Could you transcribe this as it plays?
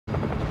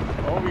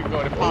Or we can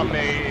go to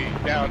Promenade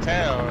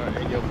downtown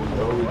and your food.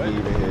 Or we can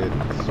even hit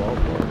Salt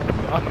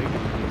Bar.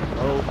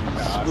 Oh,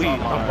 sweet.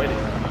 I'm with it.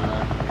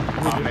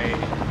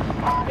 Promenade.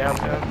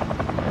 Downtown.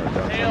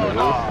 Hell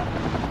no.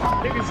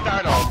 Niggas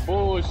start on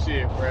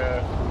bullshit,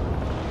 bruh.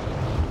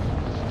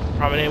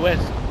 Promenade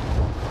West.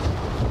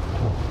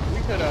 We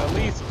could at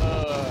least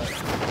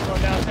go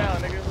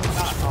downtown, nigga.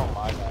 Oh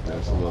my god.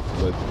 That's a little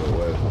split to the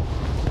west.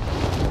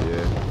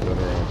 Yeah, go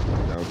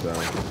around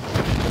downtown.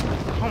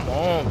 Come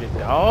on, big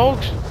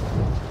dogs.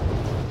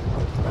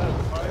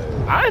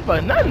 I ain't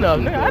put nothing up,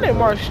 nigga. I didn't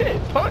mark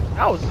shit. Punt.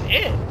 I was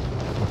in.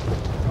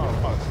 Oh,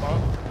 fuck.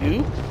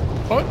 You?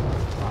 Punt?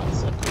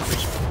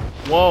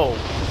 Whoa.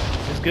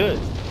 It's good.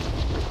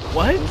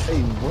 What?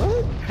 Hey,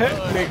 what?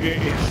 That nigga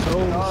is so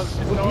It's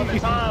knowing the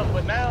time,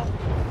 but now.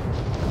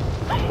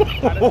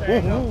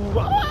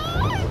 What?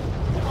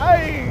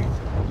 Hey.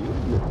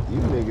 You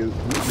niggas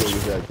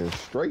acting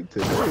straight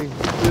today.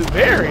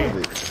 Very.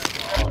 I'm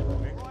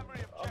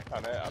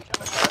trying to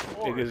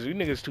Niggas, you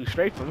niggas too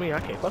straight for me. I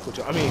can't fuck with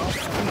you. I mean,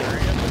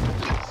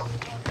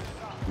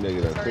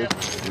 Nigga that took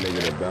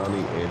nigga the bounty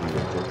and he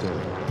took him.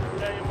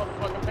 Yeah, your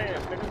motherfucking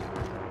pants, nigga.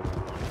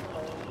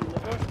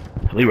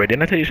 Leroy,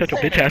 didn't I tell you shut your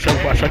bitch ass up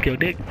before I suck your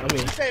dick? I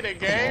mean, This ain't a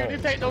game.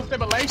 This ain't no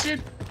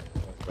stimulation.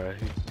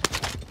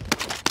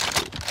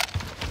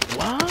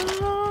 What?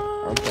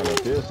 I'm trying to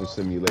feel some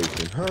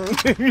simulation, huh?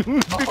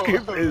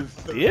 Nigga is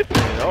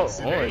different. Oh,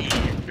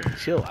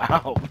 chill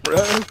out,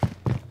 bro.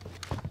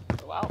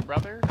 Chill out,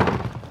 brother.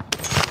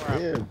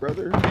 Yeah,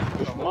 brother.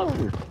 What's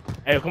wrong?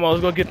 Hey, come on,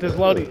 let's go get this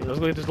loaded. Let's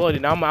go get this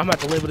loaded. Now I'm about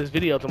to label this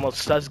video the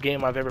most sus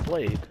game I've ever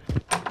played.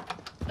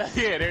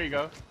 Yeah, there you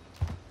go.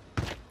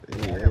 Yeah,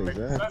 That's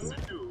exactly. what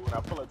you do when I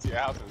pull up to your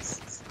house and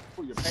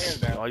pull your pants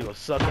down. Oh, you gonna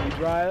suck me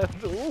dry?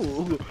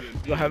 Ooh, you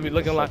gonna have me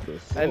looking like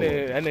that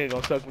nigga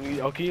gonna suck me.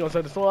 Okay, you gonna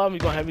suck the soul out of me?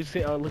 You gonna have me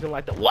sit, looking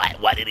like the what?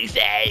 What did he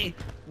say?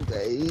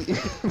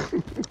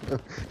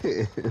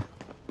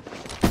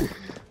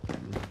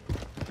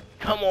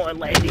 Come on,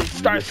 lady,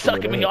 start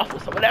sucking me off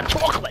with some of that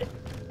chocolate.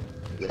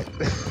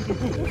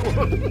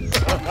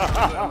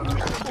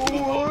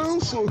 Oh,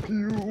 I'll suck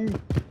you.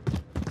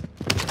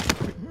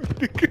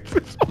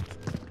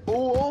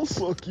 Oh, I'll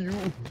suck you.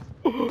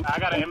 I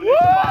got an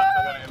ammunition box.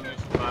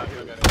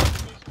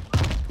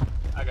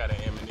 I got an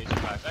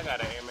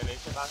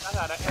ammunition box.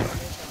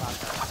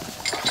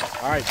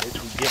 Alright, bitch,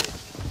 we get it.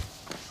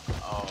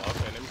 Oh,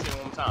 okay. Let me see it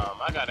one more time.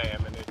 I got an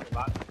ammunition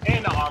box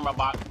and the armor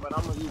box, but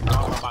I'm gonna use the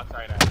armor box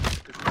right now.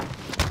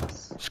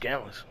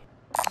 Scandalous.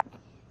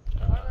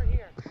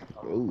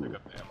 Ooh.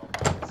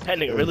 That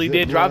nigga really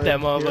did drop that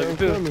motherfucker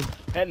too.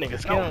 That nigga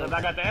scandalous.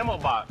 I got the ammo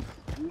box.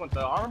 You want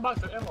the armor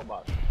box or the ammo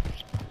box?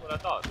 That's what I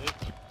thought,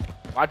 bitch.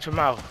 Watch your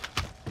mouth.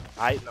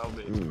 Aight. No,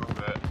 bitch. No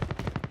bet.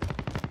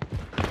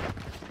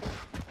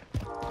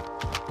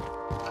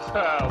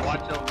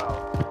 Watch your mouth.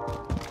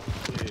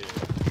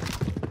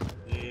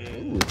 Yeah.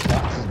 Ooh,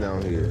 boxes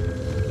down here.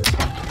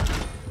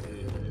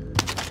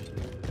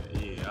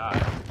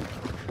 Yeah,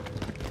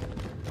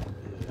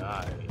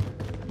 alright.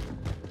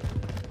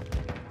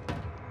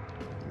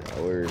 Now,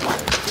 where's that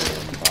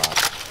damn box?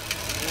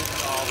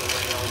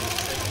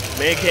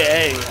 Man,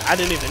 hey, I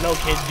didn't even know,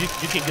 kid. You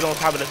can get on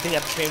top of the thing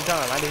at the same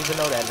time. I didn't even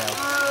know that now.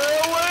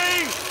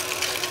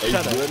 Are you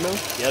good now?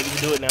 Yeah, you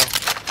can do it now.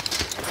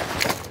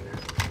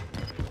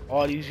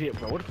 All these shit,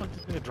 bro. Where the fuck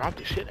this nigga drop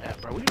this shit at,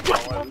 bro? What you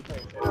doing?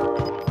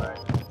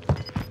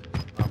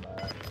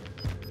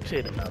 You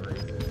said it.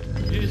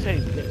 You just say, I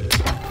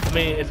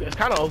mean, it's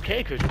kind of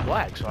okay because you're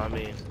black, so I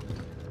mean,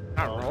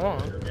 not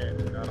wrong.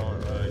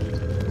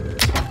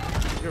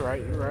 You're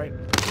right.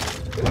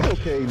 It's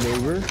okay,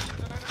 neighbor.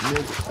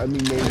 I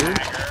mean, neighbor.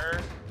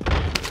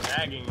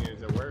 Nagging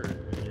is a word.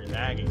 You're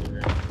nagging.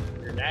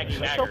 You're nagging.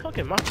 Shut your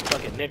fucking mouth,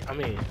 fucking Nick. I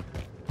mean,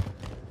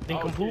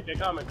 nincompoop. They're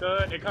coming,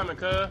 cuz. They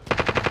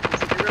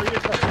really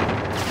is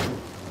coming.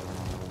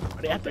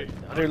 Are they at the?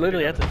 They're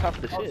literally at the top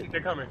of the shit.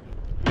 They're coming.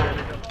 Yeah,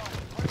 they're coming.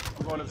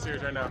 I'm going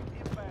upstairs right now.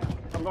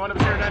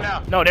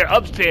 No, they're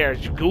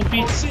upstairs, you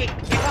goofy. Oh shit!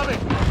 They're coming!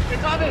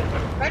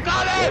 I'm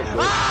on it!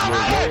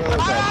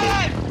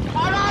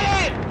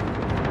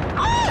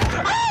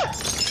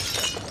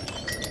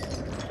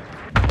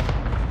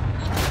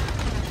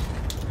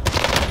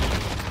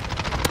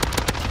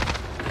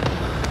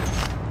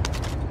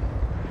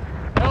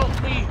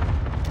 Help me!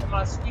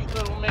 My sweet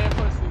little man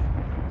pussy.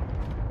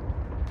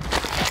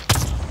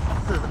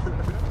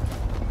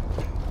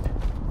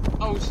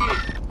 Oh shit!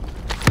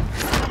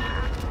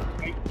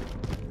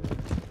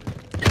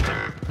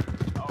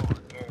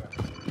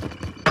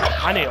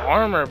 I need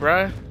armor,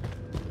 bruh.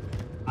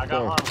 I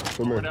got armor.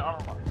 Come here.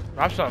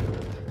 Drop some.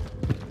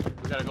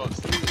 We gotta go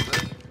upstairs, bro.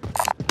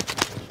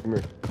 Come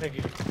here. Thank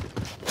you.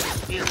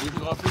 Here, we can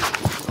go up here.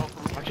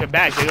 Watch your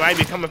back. They might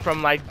be coming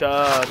from like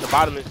the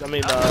bottom. I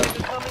mean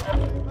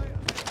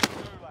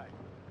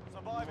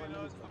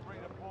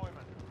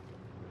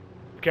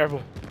Be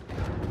careful.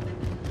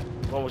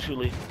 One with you,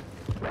 Lee.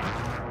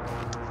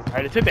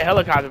 Alright, they took the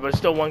helicopter, but there's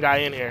still one guy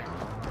in here.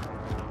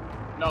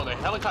 No, the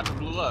helicopter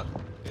blew up.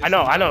 I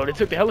know. They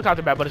took the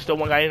helicopter back, but there's still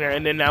one guy in there,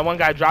 and then that one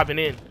guy dropping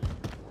in.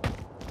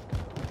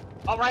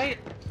 Oh, right here.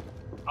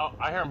 Oh,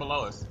 I hear him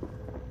below us.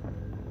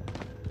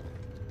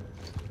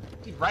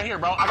 He's right here,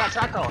 bro. I got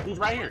tracker on. He's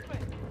right here.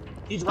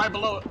 He's right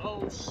below.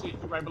 Oh shit,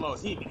 he's right below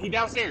us. He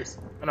downstairs.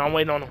 And I'm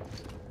waiting on him.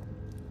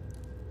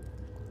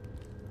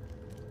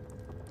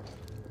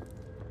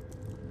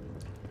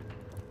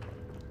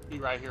 He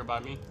right here by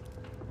me.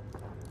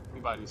 He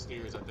by these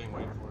stairs, I think,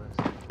 waiting for us.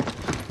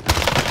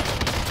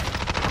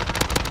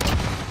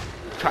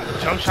 Tried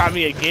to jump shot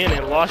me again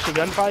and lost the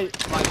gunfight.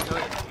 He's still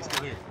here. He's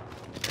still here.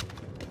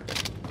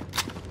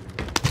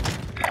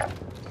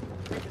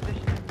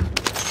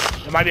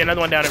 There might be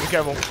another one down there. Be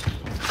careful.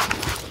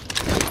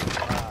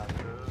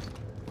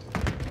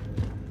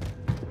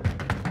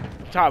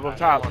 Top, up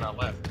top. One on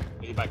our left.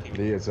 He back in.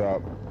 He is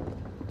up.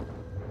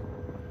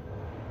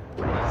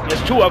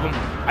 There's two of them.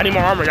 I need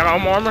more armor. Y'all got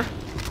more armor?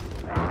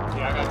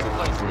 Yeah, I got 2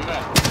 places. Where you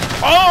at?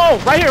 Oh!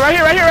 Right here, right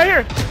here, right here, right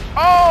here!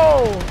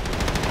 Oh!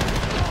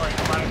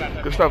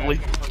 Good stuff, Lee.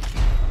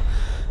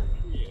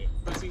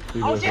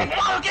 Oh shit!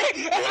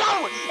 It's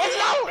low! It's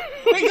low!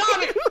 He got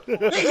me!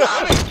 He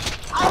got me!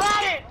 I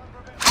got it!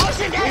 Oh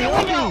shit! That ain't a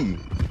window!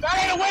 That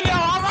ain't a window!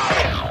 I got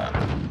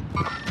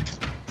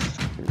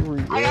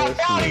it! I got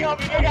bounty on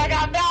me, nigga! I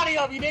got bounty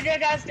on me, nigga! I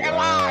gotta stay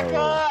alive, cuz!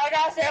 I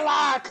gotta stay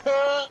alive,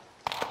 cuz!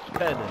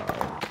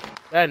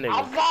 That nigga.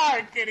 I'm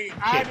sorry, kitty.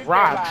 I had to stay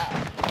robbed.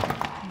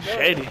 alive.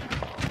 Shady.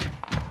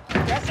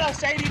 That's not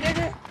shady,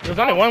 nigga. There's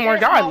only one more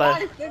guy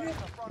left.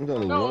 There's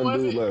only No, one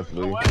was dude it? left,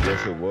 Lee. No, was it?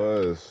 Yes, it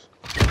was.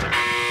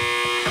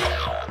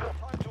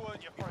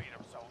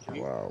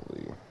 Wow,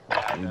 Lee.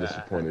 I'm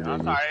disappointed I'm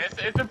in you. sorry.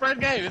 It's the first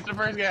game. It's the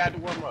first game. I had to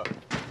warm up.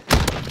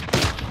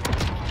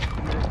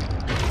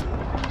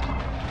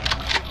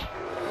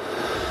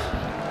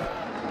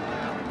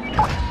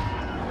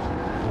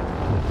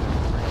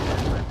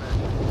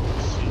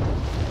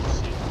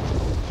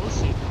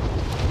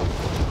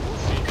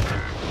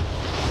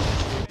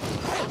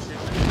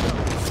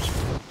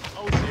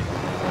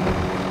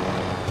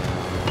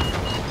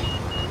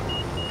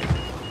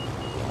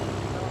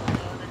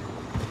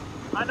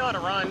 I know how to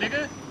run,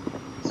 nigga.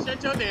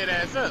 Shut your dead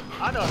ass up.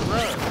 I know how to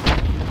run.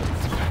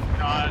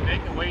 Nah, they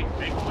can wait.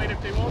 They can wait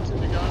if they want to,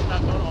 nigga. I'm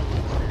not going on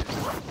these stairs.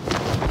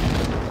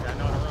 I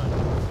know how to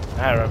run.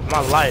 I heard my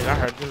life. I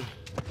heard them.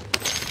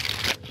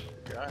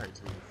 Yeah, I heard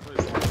two.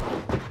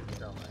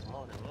 Sound like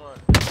more than one.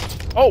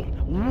 Oh,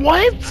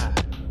 what?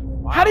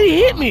 Wow. How did he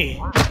hit me?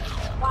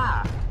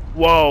 Why?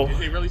 Whoa. Is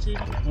he really cheating?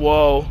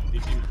 Whoa. He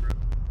cheated, bro.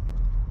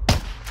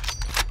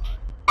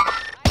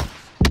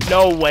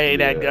 No way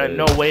that gun.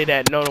 No way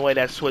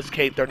that Swiss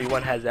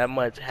K31 has that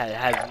much.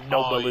 Has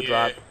no bullet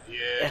drop.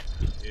 Yeah.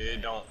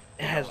 It don't.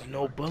 It has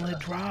no bullet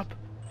drop.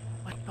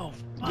 What the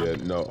fuck? Yeah,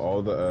 no,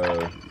 all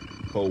the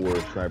Cold War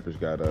snipers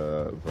got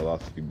a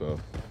velocity buff.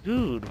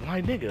 Dude,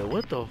 my nigga,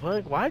 what the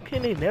fuck? Why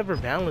can they never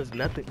balance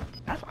nothing?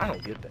 I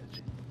don't get that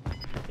shit.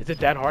 Is it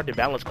that hard to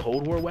balance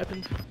Cold War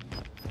weapons?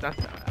 That's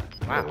not.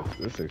 Wow.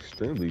 Yeah, it's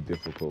extremely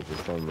difficult for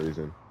some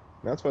reason.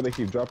 That's why they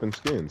keep dropping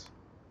skins.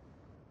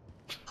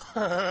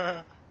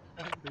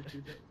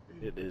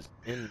 It is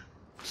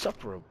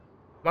insufferable.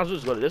 Might as well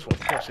just go to this one.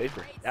 It's more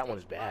safer. That one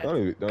is bad.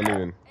 Don't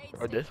even.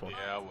 Or this one.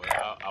 Yeah,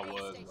 I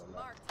was.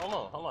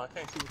 Hold on. I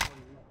can't see which one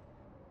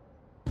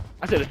you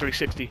I said a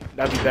 360.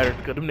 That'd be better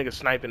because them niggas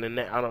sniping and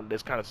I don't.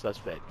 That's kind of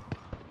suspect.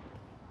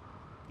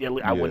 Yeah,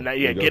 I would not.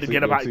 Yeah, get him.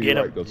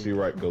 Go to your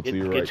right.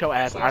 Get your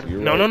ass out.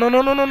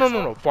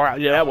 No. Far out.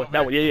 Yeah, that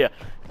one. Yeah.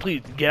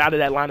 Please get out of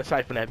that line of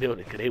sight from that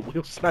building because they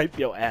will snipe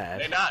your ass.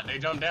 They not. They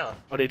jumped down.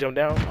 Oh, they jumped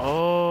down.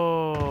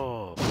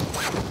 Oh.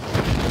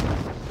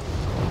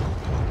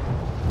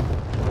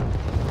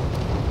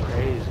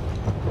 Crazy.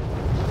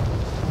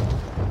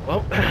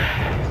 Well,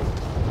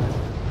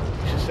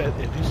 she said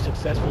if you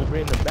successfully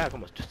bring them back, I'm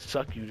gonna just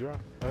suck you dry.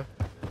 Huh?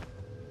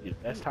 The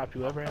best top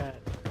you ever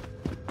had.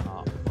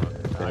 Oh,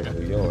 fuck.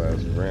 Your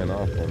ass ran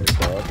off on me,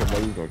 bro. I thought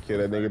you was gonna kill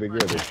that nigga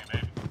together.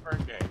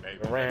 First game, baby.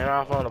 Ran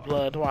off on the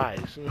blood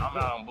twice. I'm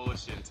out on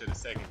bullshit until the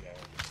second game.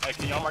 Hey,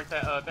 can y'all mark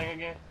that thing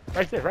again?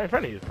 Right there, right in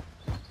front of you.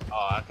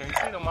 Oh, I can't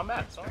see it on my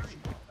map, sorry.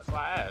 That's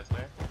why I asked,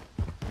 man.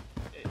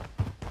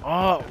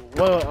 Oh,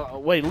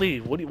 well, wait, Lee.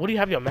 What do you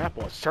have your map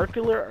on?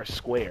 Circular or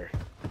square?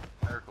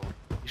 Circle.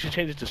 You should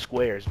change it to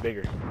square. It's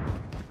bigger.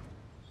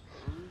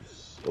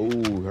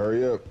 Ooh,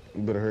 hurry up.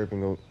 You better hurry up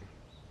and go.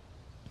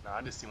 Nah,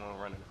 I just see one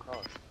running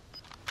across.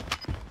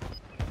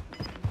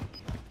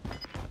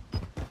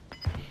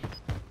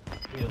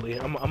 Yeah, Lee.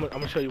 I'm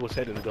gonna show you what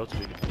setting to go to.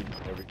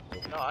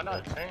 No, I know how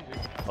to change it.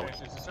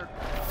 Change it to circle.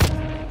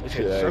 It's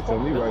Shit, ask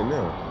on me right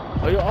now.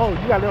 Oh,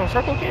 you got it on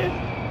circle, kid?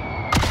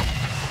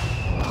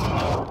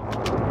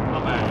 My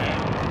bad,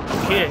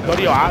 man. Kid, go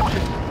to your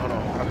options. Hold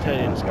on, I'll tell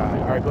you in the sky.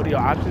 Alright, go to your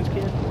options,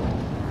 kid.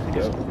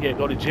 Yeah,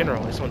 go to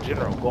general. It's on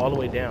general. Go all the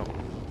way down.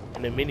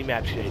 And then mini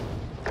map shape.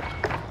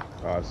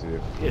 Oh, I see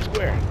it. Yeah,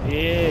 square.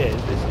 Yeah,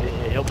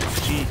 it helps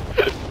you cheat.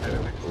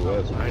 Well,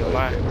 that's I ain't gonna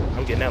lie.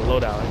 I'm getting that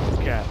loadout. I ain't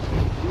gonna cap.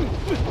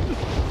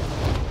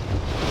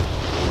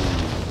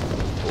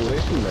 Oh, they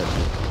shooting at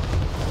you.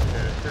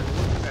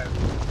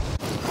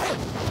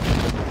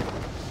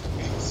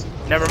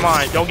 Never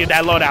mind. Don't get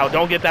that loadout.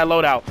 Don't get that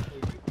loadout.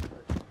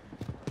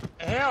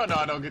 Hell no,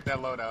 I don't get that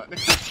loadout. They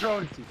just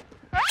throwing you.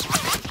 Oh,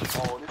 this is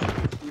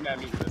shooting at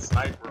me with a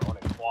sniper on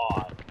a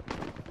quad.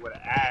 With an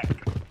axe.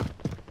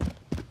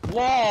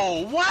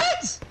 Whoa,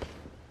 what?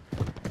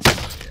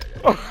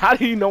 Oh, how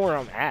do you know where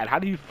I'm at? How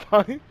do you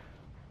find?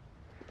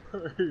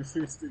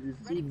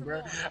 Cheating,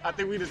 bro. I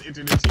think we just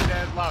entered a cheat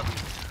ass lobby.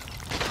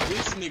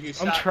 This nigga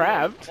shot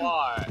trapped.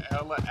 Quad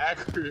hella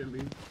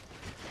accurately.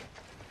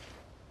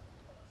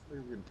 This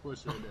nigga can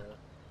push right now.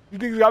 You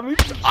think got me?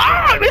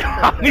 Ah, they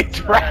got me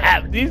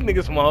trapped. These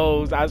niggas some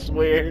hoes, I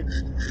swear.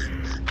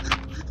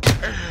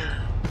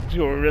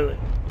 You really?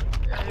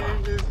 Hey,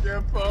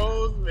 Mr.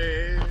 Pose,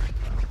 man.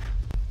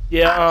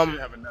 Yeah,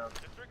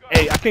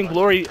 hey, I think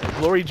Glory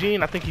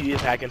Jean, I think he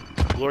is hacking.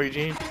 Glory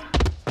Jean.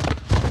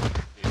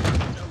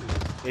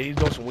 Yeah, he's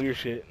doing some weird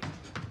shit.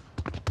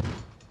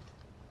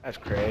 That's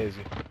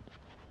crazy.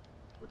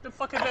 What the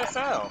fuck is that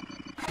sound?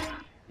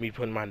 Me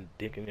putting my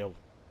dick in your...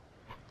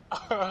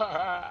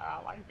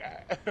 I like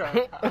that.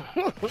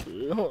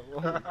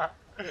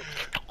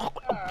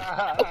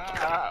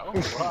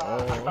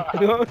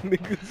 Y'all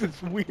niggas is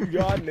weird.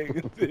 Y'all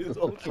niggas is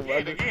on some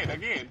other...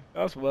 Again.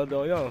 That's well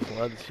done. Y'all on some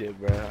other shit,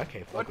 bro. I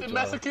can't fuck What with the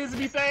y'all. Mexicans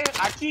be saying?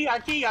 I key.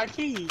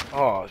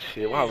 Oh,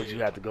 shit. Why would you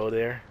have to go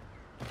there?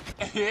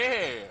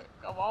 Yeah,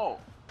 come on.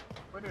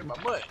 Put it in my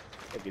butt.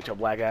 Get your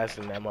black ass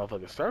in that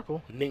motherfucking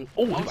circle.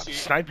 Oh, he about to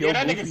snipe your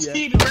that goofy nigga ass.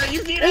 cheating, bro.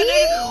 You see that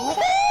nigga? Oh,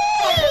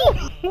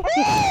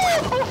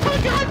 I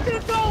got to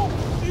go.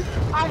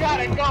 I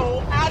gotta go.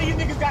 How do you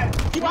niggas got it?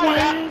 Keep on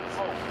that.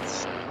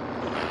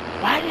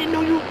 Why I didn't know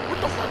you? What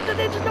the fuck did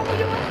they just know where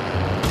you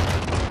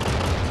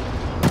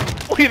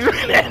at? We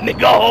ran that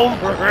nigga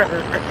over.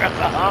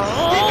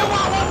 He knew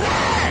I was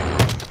there.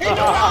 He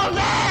knew I was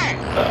there.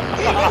 He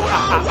knew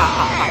I was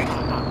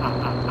there.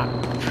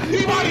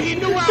 He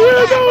knew I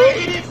was there, but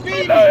he didn't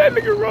see me. That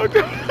nigga wrote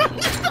down.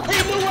 He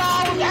knew where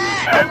I was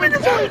at.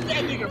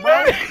 That nigga,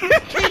 bro.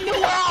 He knew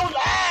where I was at.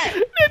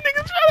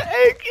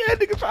 That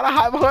nigga trying to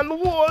hide behind the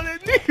wall.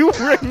 That nigga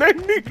ran that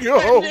nigga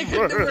over. That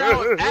nigga knew where I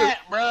was at,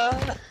 bro.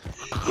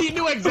 He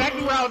knew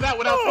exactly where I was at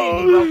without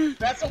seeing me, bro.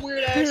 That's a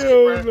weird ass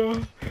shit,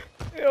 bro.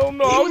 Hell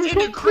no. He was in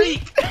the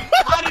creek.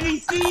 How did he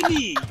see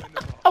me?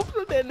 I'm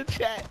putting that in the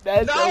chat.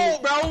 No,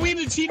 bro, we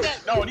didn't cheat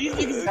that. No, these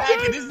niggas is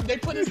hacking. They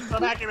put this in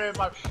some hacking ass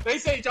life. They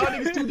say y'all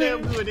niggas too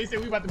damn good. They say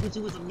we about to put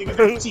you with some niggas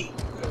that cheat.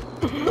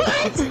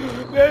 What?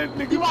 That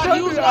nigga,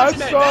 I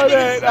saw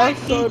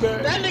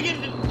that. That nigga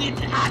did.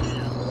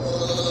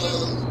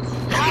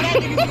 How that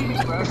nigga see me,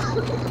 bro?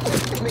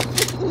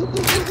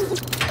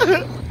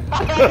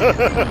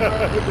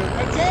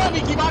 Tell me,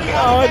 keep out of here. I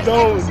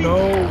don't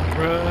know,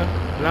 bruh.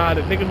 Nah,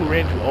 the nigga who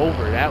ran you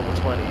over, that was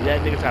funny.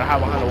 That nigga tried to hide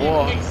behind the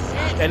wall.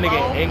 That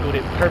nigga angled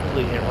it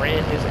perfectly and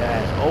ran his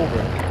ass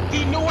over.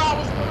 He knew I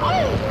was.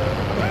 Oh,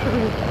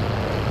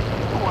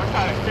 I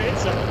got a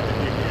headshot.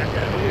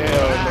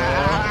 Hell no.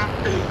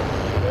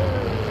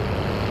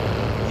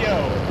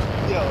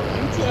 Yo,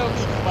 you tell me,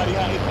 somebody,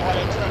 how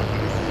that truck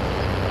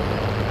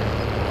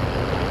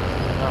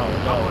No.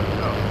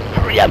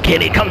 Hurry up,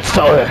 Kenny, come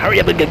forward. Hurry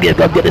up and go get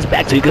this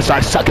back so you can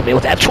start sucking me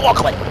with that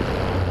chocolate. I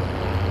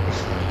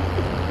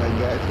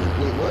got you.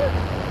 Wait, what?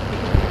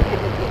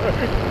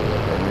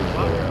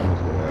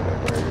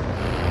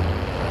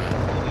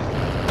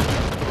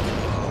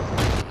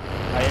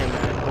 I am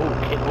that. Oh.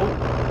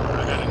 I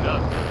got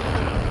enough.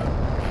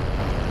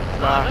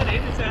 Nah. They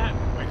just had.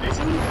 Wait, they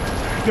shoot?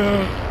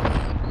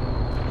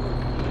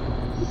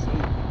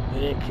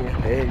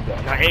 There you go.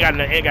 Nah,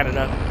 ain't got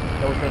enough.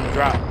 That was from the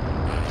drop.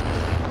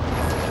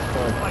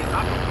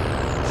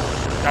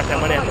 Drop that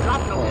money at the bar.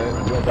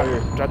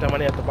 Drop that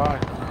money at the bar.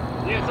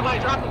 Yeah, somebody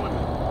dropped it with me.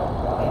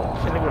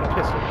 Shit, nigga with a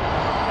pistol.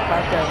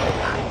 Drop that money.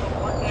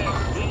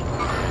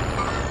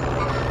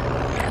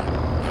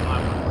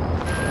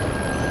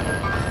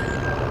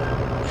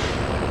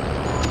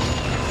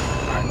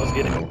 Alright, let's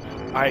get it.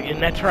 Alright, in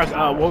that truck,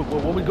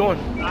 where we going?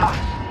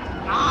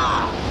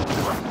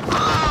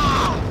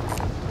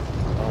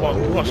 Come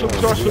on,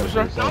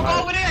 Superstore. Don't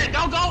go over there.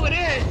 Don't go over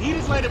there. He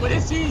just landed with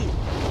his team.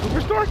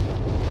 Superstore?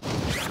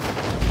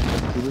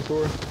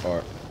 Superstore?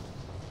 Alright.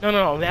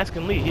 No, I'm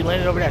asking Lee. He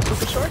landed over that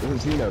Superstore? This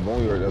is team that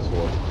Boneyard, that's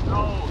for.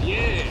 Oh,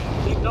 yeah.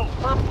 He's no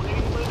purple. Nigga,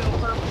 he landed on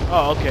purple.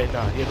 Oh, okay,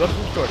 nah. Yeah, go to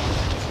Superstore.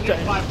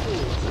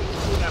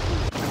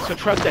 It's a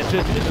truck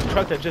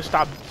that just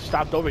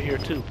stopped over here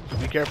too. So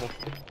be careful.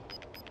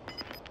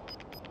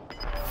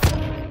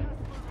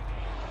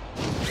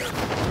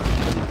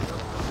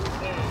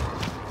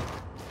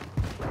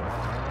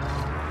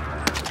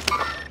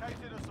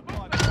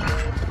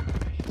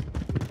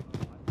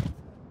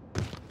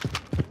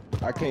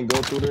 I can't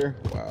go through there?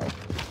 Wow.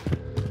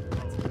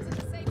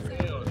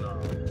 Hell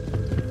no.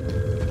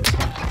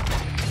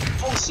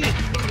 Oh shit,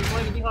 he's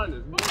landing behind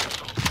us.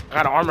 I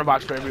got an armor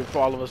box for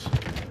all of us.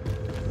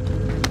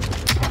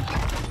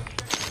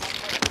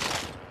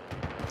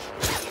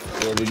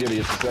 Well, we get it,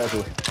 it's a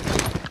satchel.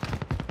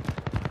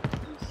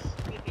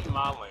 Speaking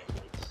my language.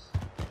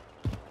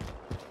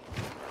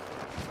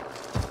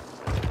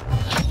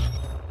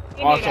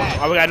 Awesome.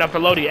 Oh, we got enough for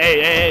Lodi.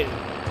 Hey.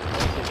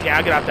 Yeah,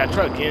 I'll get out that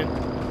truck, Ken.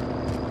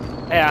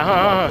 Yeah,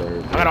 I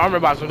got an armor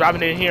box. I'm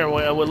dropping it in here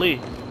with Lee.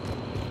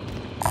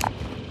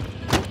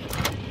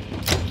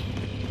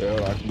 Yeah,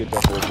 I can get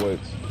that for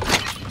blitz.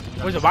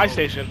 Where's the buy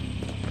station?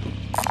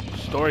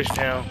 Storage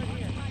town.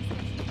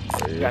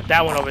 Got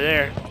that one over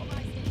there.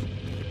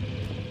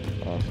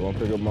 So I'll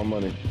pick up my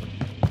money.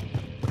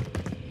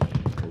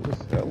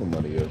 There's hella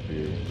money up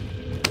here.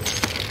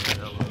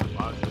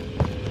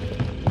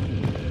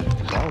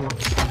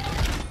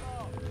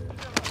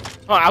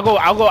 Oh, I'll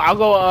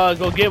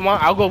go get one.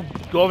 I'll go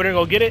over there and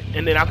go get it,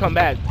 and then I'll come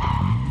back.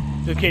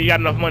 Okay, you got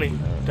enough money.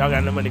 Y'all got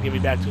enough money to give me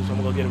back too, so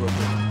I'm gonna go get it real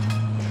quick.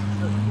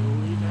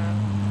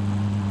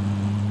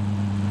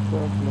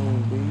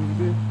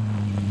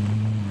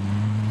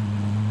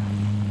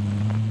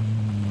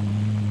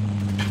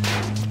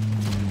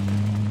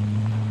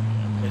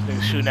 This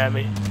nigga's shooting at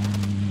me.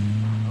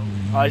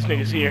 Oh, this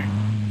nigga's here.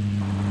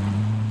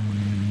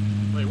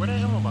 Wait, where the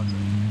hell am I about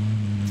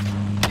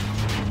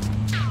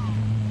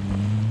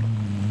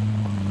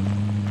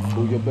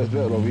Who your best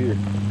bet over here?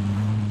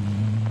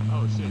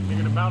 Oh shit,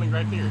 nigga, the bounty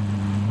right there.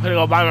 I'm gonna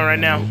go buy one right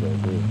now. I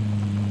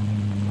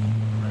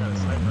got a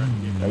sniper I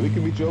can get. Now we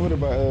can meet you over there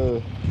by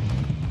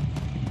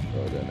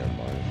Oh, then never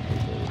mind.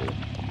 It's over there.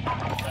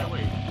 That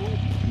way.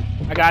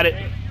 I got it.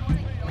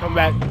 Come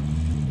back.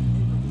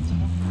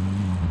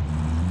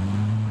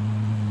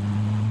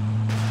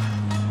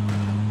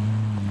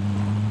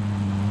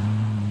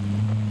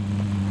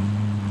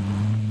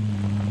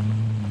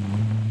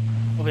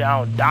 Hopefully I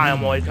don't die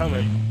on my way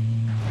coming.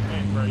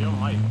 Man, bro, your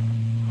mic.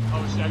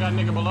 Oh shit, I got a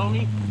nigga below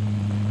me.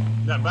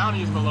 That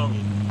bounty is below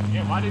me.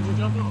 Damn, why did you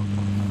jump on?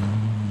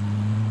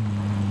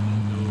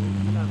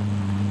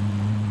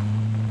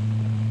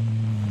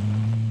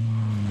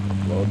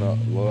 Load out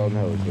and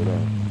hell, sit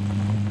down.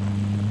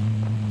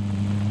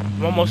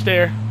 I'm almost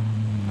there.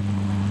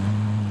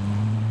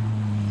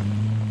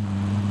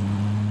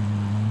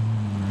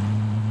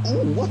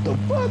 Ooh, what the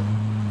fuck?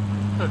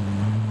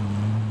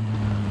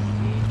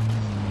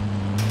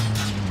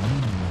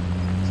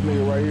 This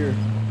nigga right here.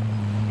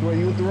 Wait,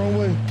 you went the wrong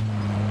way?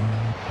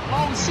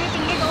 Oh shit, the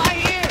nigga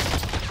right here!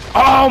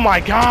 Oh my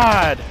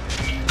god!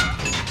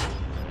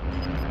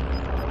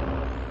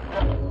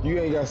 You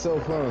ain't got cell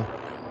phone.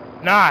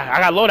 Nah, I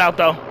got loadout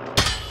though.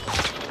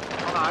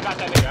 Hold on, I got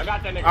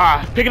that nigga.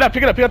 Ah, pick it up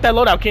that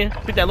loadout, Ken.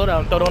 Pick that loadout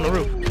and throw it on the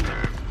roof.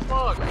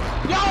 Fuck.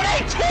 Yo, they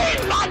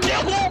cheating, my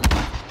nigga!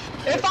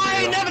 If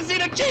I ain't never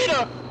seen a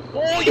cheater!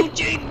 Oh, you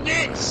cheating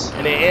bitch!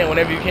 And then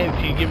whenever you can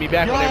you give me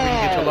back whenever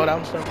you get your loadout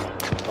and stuff?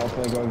 I'm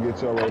finna gonna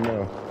get y'all right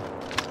now.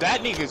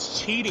 That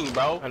nigga's cheating,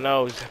 bro. I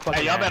know. He's fucking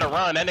Hey, y'all better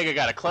run. That nigga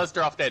got a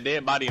cluster off that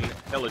dead body and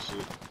hella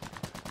shit.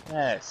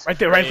 Yes. Right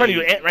there, right in front of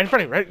you, Ant. Right in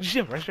front of you. Right, you see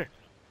him, right there.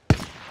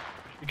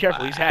 Be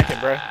careful, he's hacking,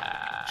 bro.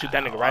 Shoot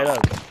that nigga right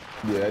up.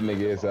 Yeah, that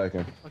nigga is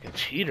hacking. Fucking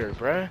cheater,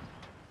 bro.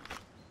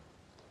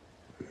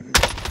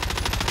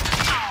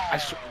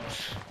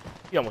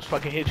 He almost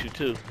fucking hit you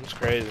too. That's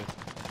crazy.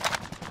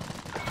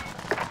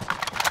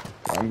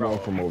 I'm going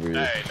from over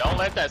here. Hey, don't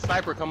let that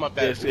sniper come up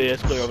that. Yeah,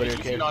 it's clear over there,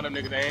 You Ken. seen all them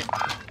niggas, ain't?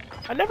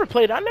 I never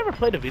played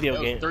a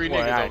video game. Three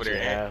Well, niggas I over there,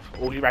 actually have.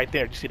 Oh, he right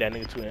there. Did you see that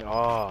nigga too?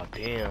 Oh,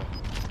 damn.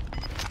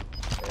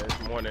 Yeah,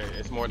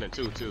 it's more than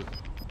two, too.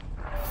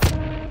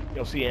 You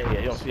don't see Ant? Yeah,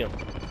 you don't see him.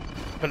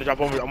 I'm gonna drop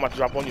over. I'm about to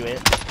drop on you,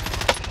 Ant.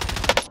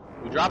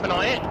 You dropping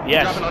on Ant?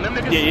 Yes. You dropping on them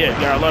niggas? Yeah,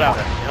 you gotta load out.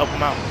 Help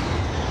him out.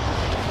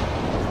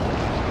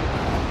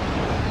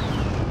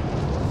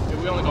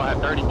 Yeah, we only gonna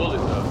have 30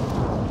 bullets, though.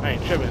 I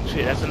ain't tripping.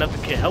 Shit, that's enough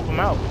to help him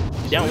out.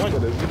 He down one. You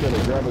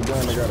better grab a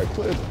gun. I got a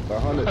clip.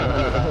 100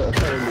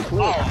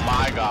 clip. Oh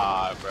my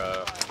god,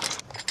 bro.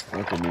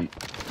 One for me.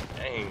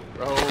 Dang,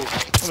 bro.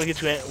 I'm gonna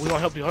get you, Ant. We gonna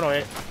help you. Hold on,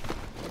 Ant.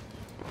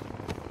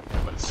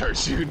 I'm gonna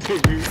search you,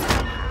 nigga.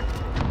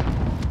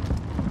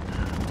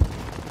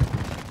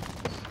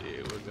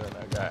 Shit, what gun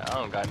I got? I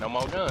don't got no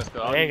more guns,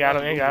 though. I ain't got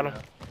him.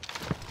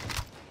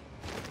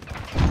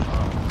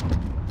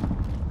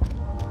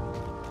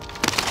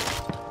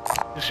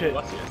 This shit.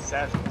 What's your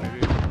satchel,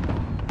 nigga?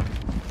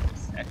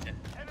 Satchel.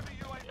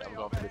 Yeah, I'm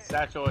going for the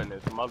satchel and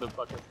this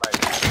motherfucking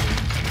sniper.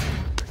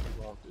 I'm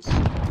going for this.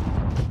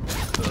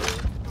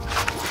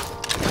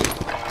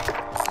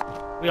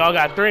 We all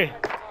got 3.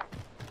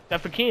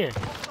 Except for Ken.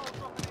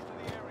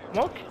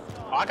 Smoke.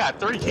 Oh, I got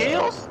 3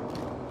 kills?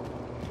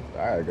 I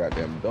had a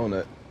goddamn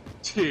donut.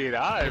 Shit,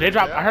 I They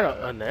dropped. I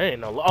heard. There ain't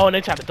no. Oh, and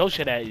they tried to throw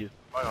shit at you.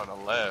 Right on the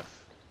left.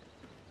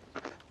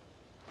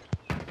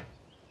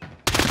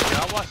 Yeah,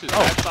 I watched his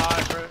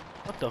backside, bro.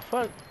 What the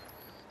fuck?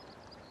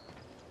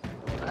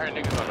 I heard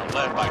niggas on the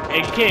left by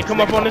Hey, Ken,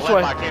 come up on this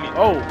way.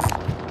 Oh.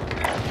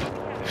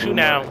 Shoot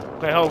now.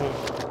 Okay, hold him.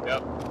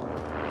 Yep.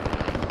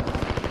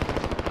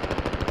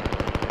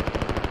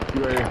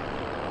 You ready?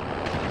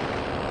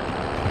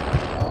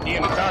 He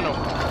in the tunnel.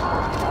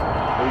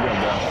 Where you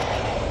going down?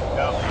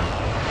 Yep.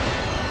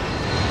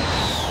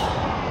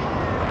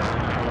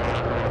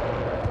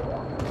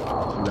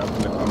 I'm up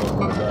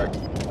in the back.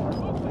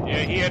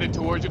 Yeah, he headed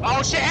towards you.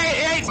 Oh shit!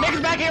 Hey, it's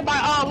niggas back here by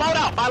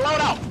loadout. By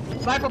loadout.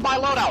 Sniper by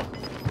loadout.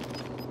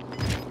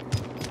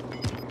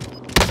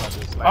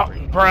 Oh,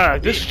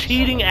 bruh, this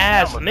cheating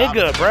ass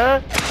nigga,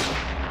 bruh.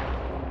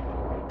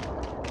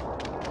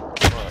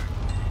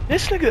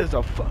 This nigga is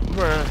a fuck,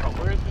 bruh. Oh,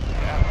 where is this?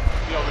 Yeah.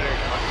 He over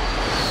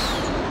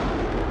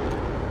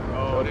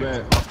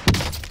there. Oh,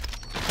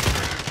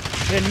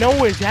 They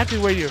know exactly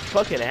where you're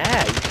fucking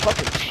at. You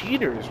fucking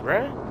cheaters,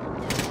 bruh.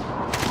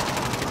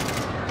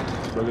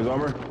 Broke his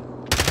armor.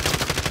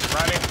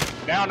 Running.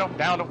 Down him.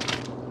 Down him.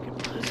 Fucking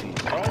pussy,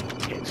 bro.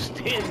 Can't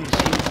stand these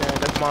shit, man.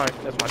 That's mine.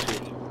 That's my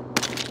shit.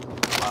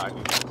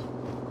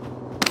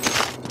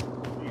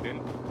 You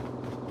didn't.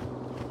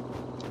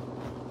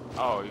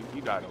 Oh,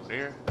 you died over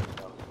there.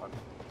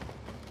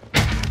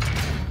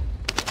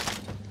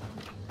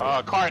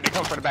 Car, they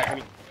come from the back,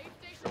 honey.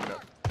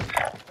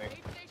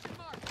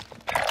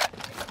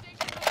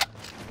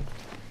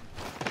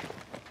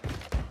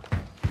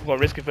 You gonna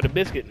risk it for the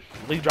biscuit?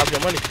 At least drop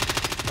your money.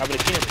 Drop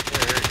it again.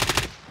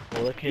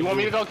 Well, you want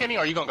me to go, Kenny,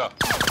 or you gonna go?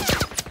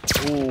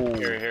 Ooh.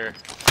 Here,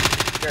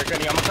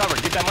 Kenny, I'm gonna cover.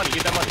 Get that money.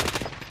 Get that money.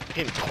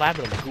 Kenny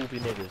clapping them goofy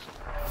niggas.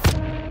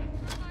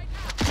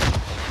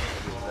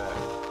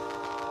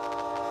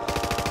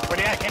 Where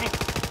they at, Kenny?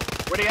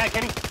 Where they at,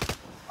 Kenny?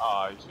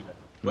 Oh, you see that?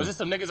 Was this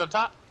some niggas up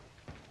top?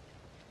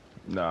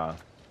 Nah.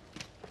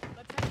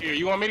 Here,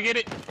 you want me to get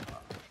it?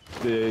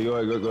 Yeah, go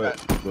ahead.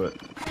 You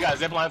got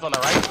zip lines on the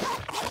right?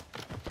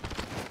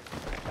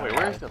 Wait,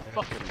 where's the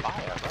fucking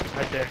buyer, bro?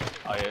 Right there.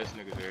 Oh yeah, this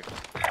nigga's there.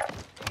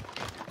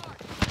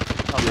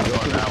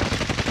 Yeah,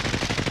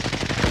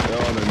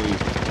 they're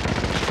underneath.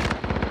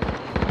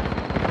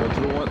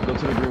 Go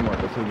to the green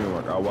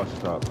mark. I'll watch the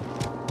top.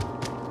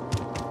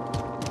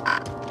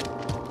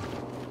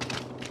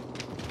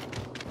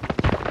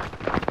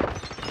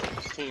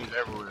 There's teams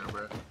everywhere,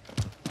 bro.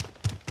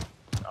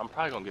 I'm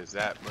probably gonna get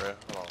zapped, bro.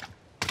 Hold on.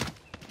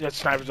 That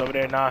sniper's over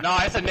there, nah. No,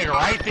 it's a nigga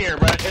right there,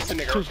 bro. It's a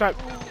nigga. Two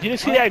sniper. You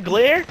didn't see that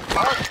glare?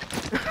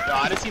 No,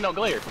 I didn't see no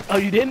glare. Oh,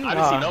 you didn't? I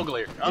didn't see no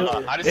glare.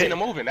 I didn't see no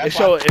moving. That's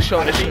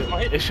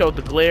it showed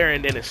the glare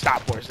and then it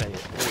stopped for a second.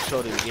 And it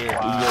showed it again.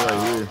 Wow. You go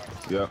right here.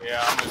 Yep.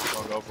 Yeah, I'm just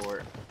gonna go for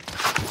it.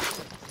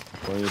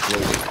 Plenty of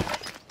place.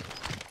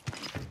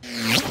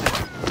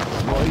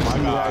 Oh,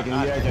 he's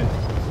hacking.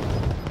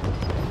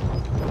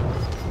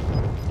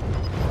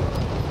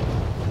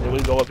 Then we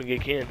go up and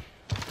get Ken.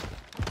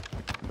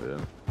 Yeah.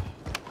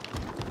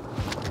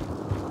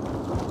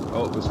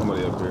 Oh, there's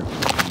somebody up here.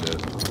 I'm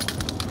dead.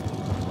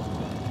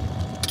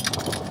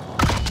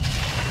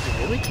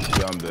 Really?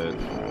 Yeah, I'm dead.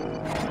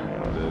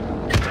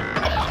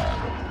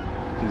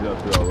 He's up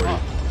here already.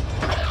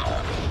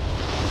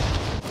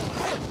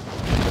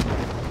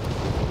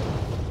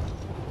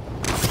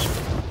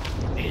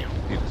 Damn.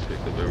 He just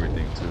picked up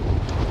everything too.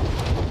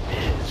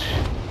 Bitch.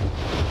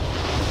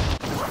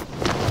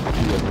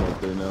 He's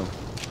up there now.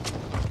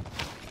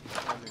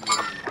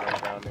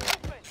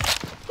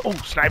 Oh,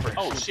 sniper.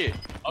 Oh shit.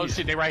 Oh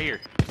shit, they right here.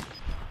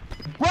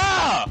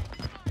 Bruh!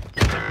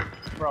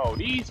 Bro,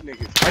 these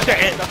niggas. Right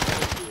there.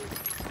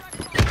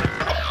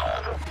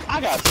 I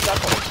got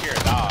stuck on a chair,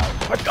 dog.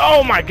 What?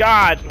 Oh my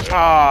god.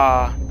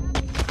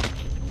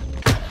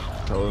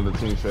 Tell him the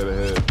team straight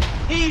ahead.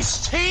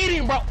 He's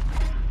cheating, bro.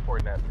 Poor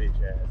that bitch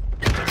ass.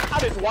 I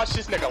just watched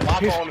this nigga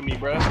lock on to me,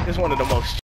 bro. It's one of the most